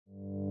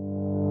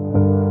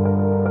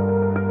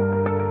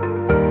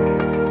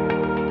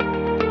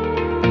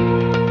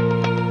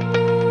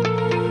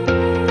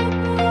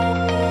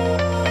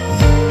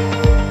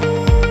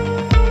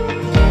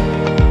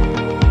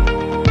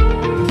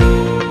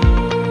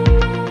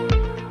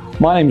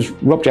My name's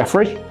Rob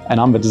Jeffrey and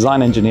I'm the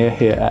design engineer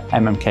here at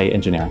MMK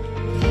Engineering.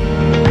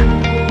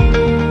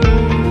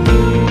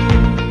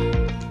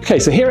 Okay,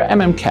 so here at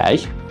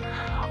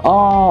MMK,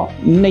 our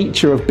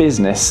nature of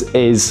business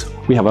is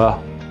we have a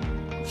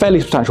fairly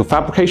substantial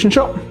fabrication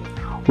shop.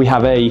 We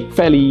have a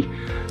fairly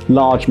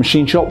large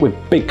machine shop with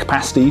big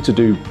capacity to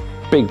do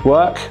big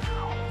work.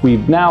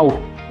 We've now,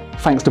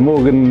 thanks to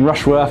Morgan,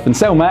 Rushworth and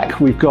Selmach,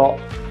 we've got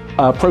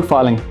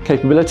profiling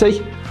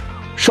capability.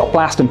 Shot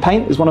blast and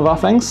paint is one of our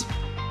things.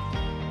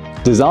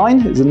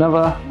 Design is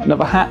another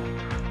hat.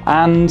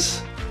 And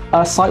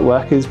site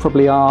work is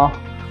probably our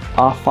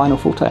final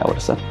forte, I would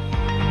have said.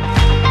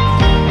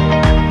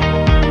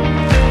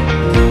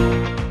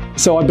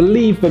 So I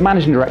believe the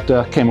managing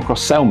director came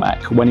across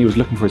Selmach when he was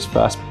looking for his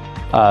first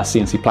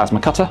CNC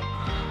plasma cutter.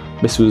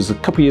 This was a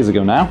couple of years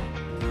ago now.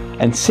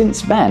 And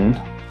since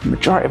then, the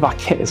majority of our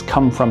kit has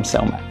come from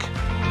Selmach.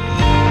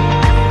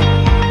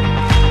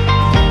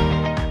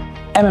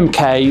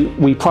 MMK,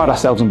 we pride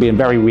ourselves on being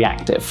very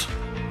reactive.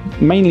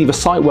 Mainly the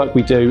site work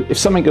we do, if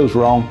something goes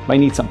wrong, they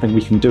need something,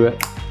 we can do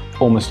it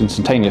almost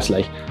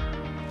instantaneously.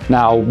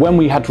 Now, when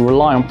we had to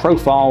rely on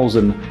profiles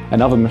and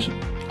other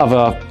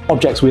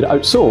objects we'd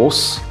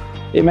outsource,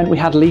 it meant we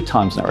had lead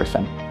times and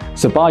everything.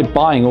 So by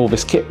buying all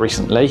this kit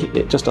recently,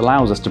 it just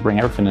allows us to bring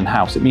everything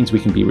in-house. It means we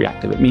can be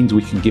reactive. It means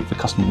we can give the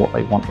customer what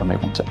they want when they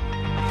want it.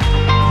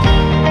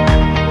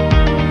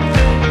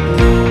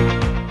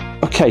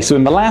 Okay, so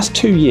in the last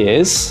 2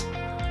 years,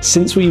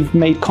 since we've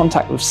made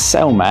contact with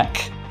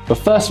Selmach, the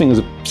first thing was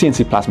a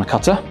CNC plasma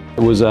cutter.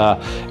 It was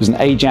an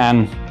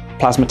Ajan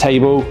plasma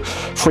table,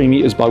 3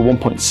 meters by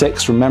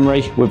 1.6 from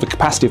memory, with the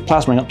capacity of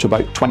plasmaing up to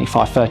about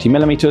 25-30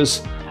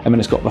 millimeters. And then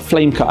it's got the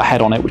flame cutter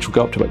head on it, which will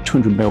go up to about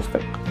 200 mil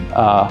thick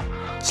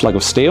slug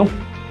of steel.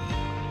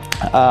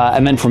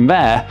 And then from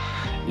there,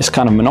 it's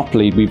kind of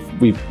monopoly.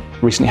 We've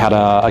recently had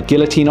a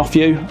guillotine off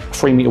you, a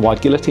 3 meter wide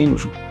guillotine,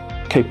 which is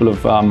capable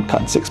of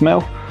cutting 6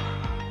 mil.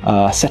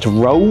 A set of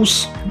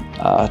rolls,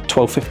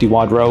 1250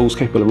 wide rolls,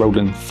 capable of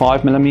rolling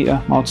 5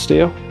 millimeter mild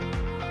steel.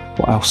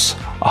 What else?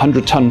 A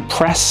 100-ton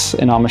press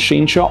in our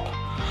machine shop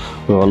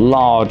with a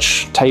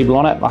large table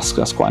on it.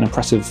 That's quite an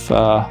impressive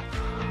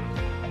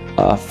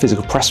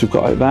physical press we've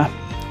got out there.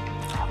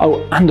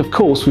 Oh, and of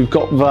course we've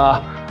got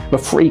the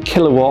 3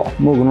 kilowatt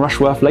Morgan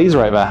Rushworth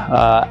laser out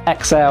there.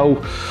 XL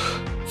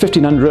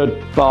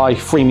 1500 by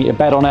 3 meter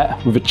bed on it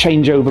with a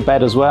changeover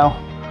bed as well.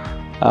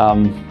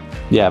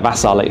 Yeah,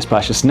 that's our latest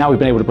purchase. Now we've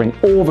been able to bring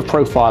all the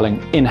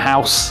profiling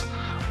in-house.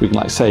 We can,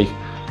 like say,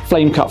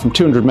 flame cut from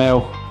 200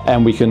 mil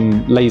and we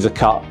can laser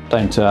cut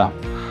down to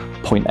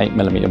 0.8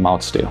 millimeter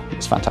mild steel.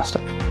 It's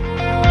fantastic.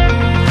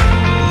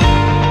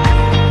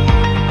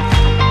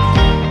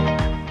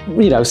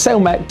 You know,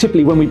 Selmach,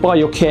 typically when we buy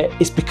your kit,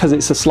 it's because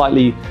it's a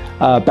slightly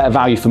better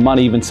value for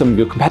money than some of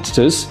your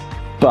competitors,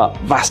 but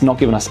that's not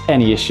given us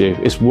any issue.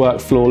 It's worked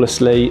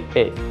flawlessly,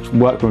 it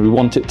worked when we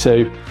want it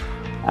to,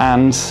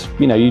 and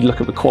you know, you look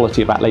at the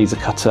quality of that laser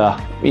cutter,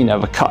 you know,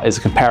 the cut is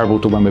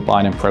comparable to when we're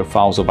buying in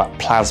profiles, or that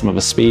plasma,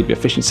 the speed, the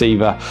efficiency,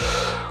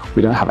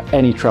 we don't have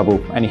any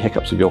trouble, any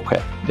hiccups with your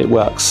kit. It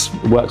works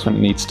when it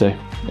needs to.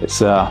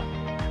 It's a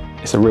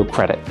real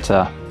credit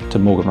to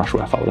Morgan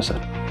Rushworth, I would have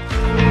said.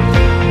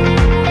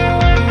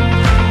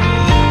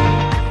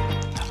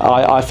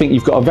 I think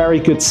you've got a very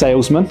good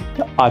salesman.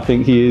 I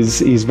think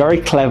he's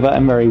very clever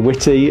and very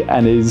witty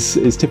and is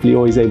typically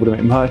always able to make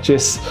a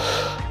purchase.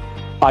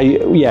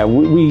 Yeah,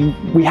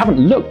 we haven't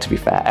looked, to be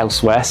fair,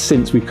 elsewhere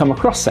since we've come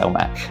across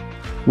Selmach.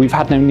 We've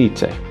had no need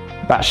to.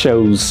 That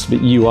shows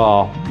that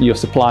you're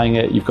supplying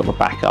it, you've got the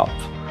backup.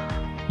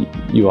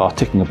 You are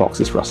ticking the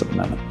boxes for us at the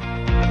moment.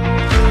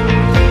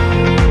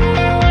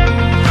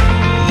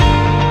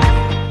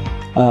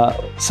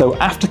 So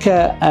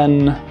aftercare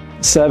and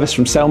service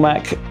from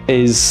Selmach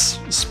is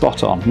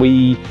spot on.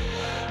 We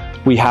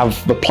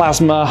have the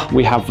plasma,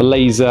 we have the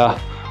laser,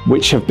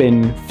 which have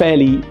been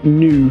fairly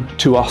new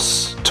to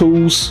us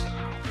tools.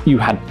 You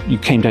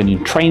came down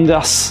and trained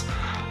us.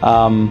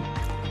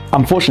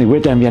 Unfortunately, we're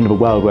down the end of the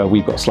world where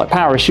we've got slight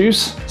power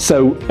issues.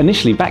 So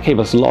initially that gave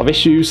us a lot of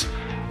issues,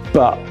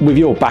 but with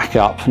your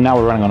backup, now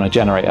we're running on a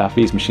generator,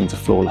 these machines are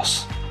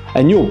flawless.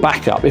 And your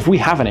backup, if we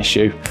have an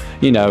issue,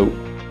 you know,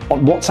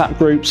 on WhatsApp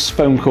groups,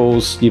 phone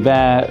calls, you're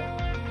there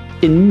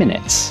in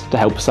minutes to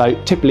help us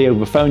out. Typically over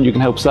the phone you can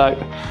help us out.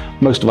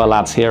 Most of our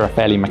lads here are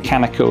fairly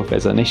mechanical. If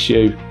there's an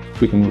issue,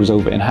 we can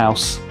resolve it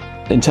in-house.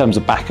 In terms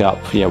of backup,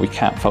 yeah, we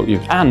can't fault you.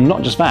 And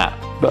not just that,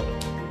 but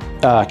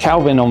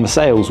Calvin on the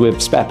sales with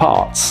spare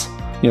parts.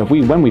 You know,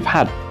 when we've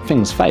had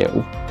things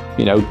fail,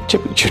 you know,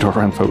 typically due to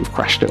our own fault, we've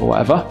crashed it or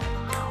whatever,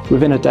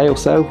 within a day or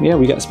so, yeah,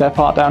 we get a spare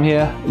part down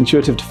here,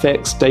 intuitive to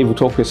fix. Dave will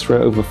talk us through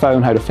it over the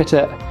phone, how to fit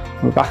it,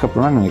 and we're back up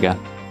and running again.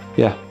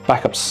 Yeah,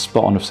 backup's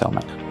spot on with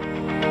Selmach.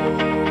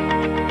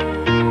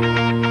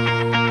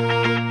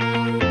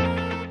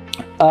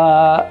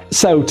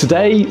 So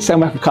today,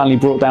 Selmach have kindly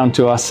brought down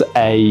to us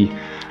a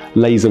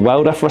laser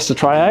welder for us to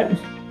try out.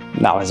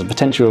 Now there's a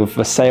potential of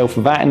a sale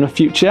for that in the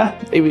future,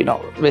 maybe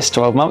not this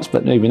 12 months,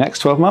 but maybe next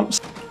 12 months.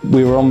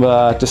 We were on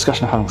the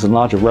discussion of having some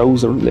larger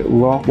rolls a little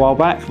while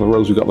back. The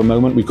rolls we've got at the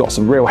moment, we've got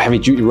some real heavy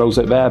duty rolls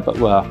out there, but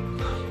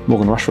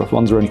Morgan Rushworth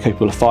ones are only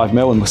capable of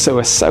 5mm, and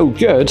we're so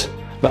good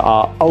that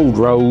our old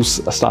rolls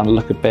are starting to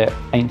look a bit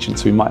ancient,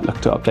 so we might look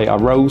to update our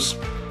rolls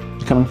in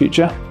the coming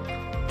future.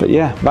 But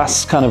yeah,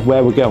 that's kind of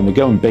where we're going. We're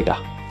going bigger.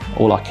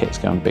 All our kit's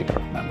going bigger at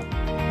the moment.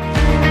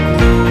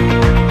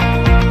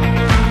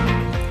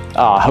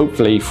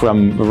 Hopefully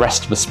from the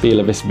rest of the spiel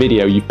of this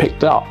video you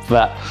picked up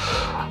that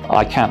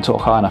I can't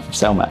talk high enough of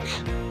Selmach.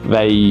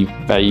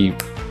 They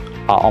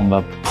are on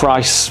the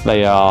price,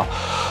 they are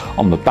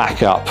on the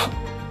backup,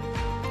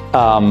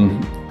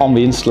 on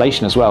the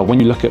installation as well. When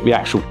you look at the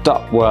actual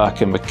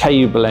ductwork and the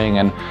cabling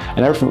and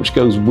everything which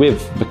goes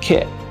with the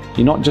kit,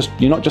 you're not just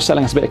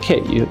selling us a bit of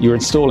kit, you're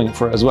installing it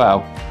for it as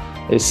well.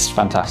 It's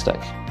fantastic.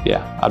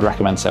 Yeah, I'd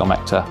recommend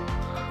Selmach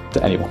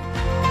to anyone.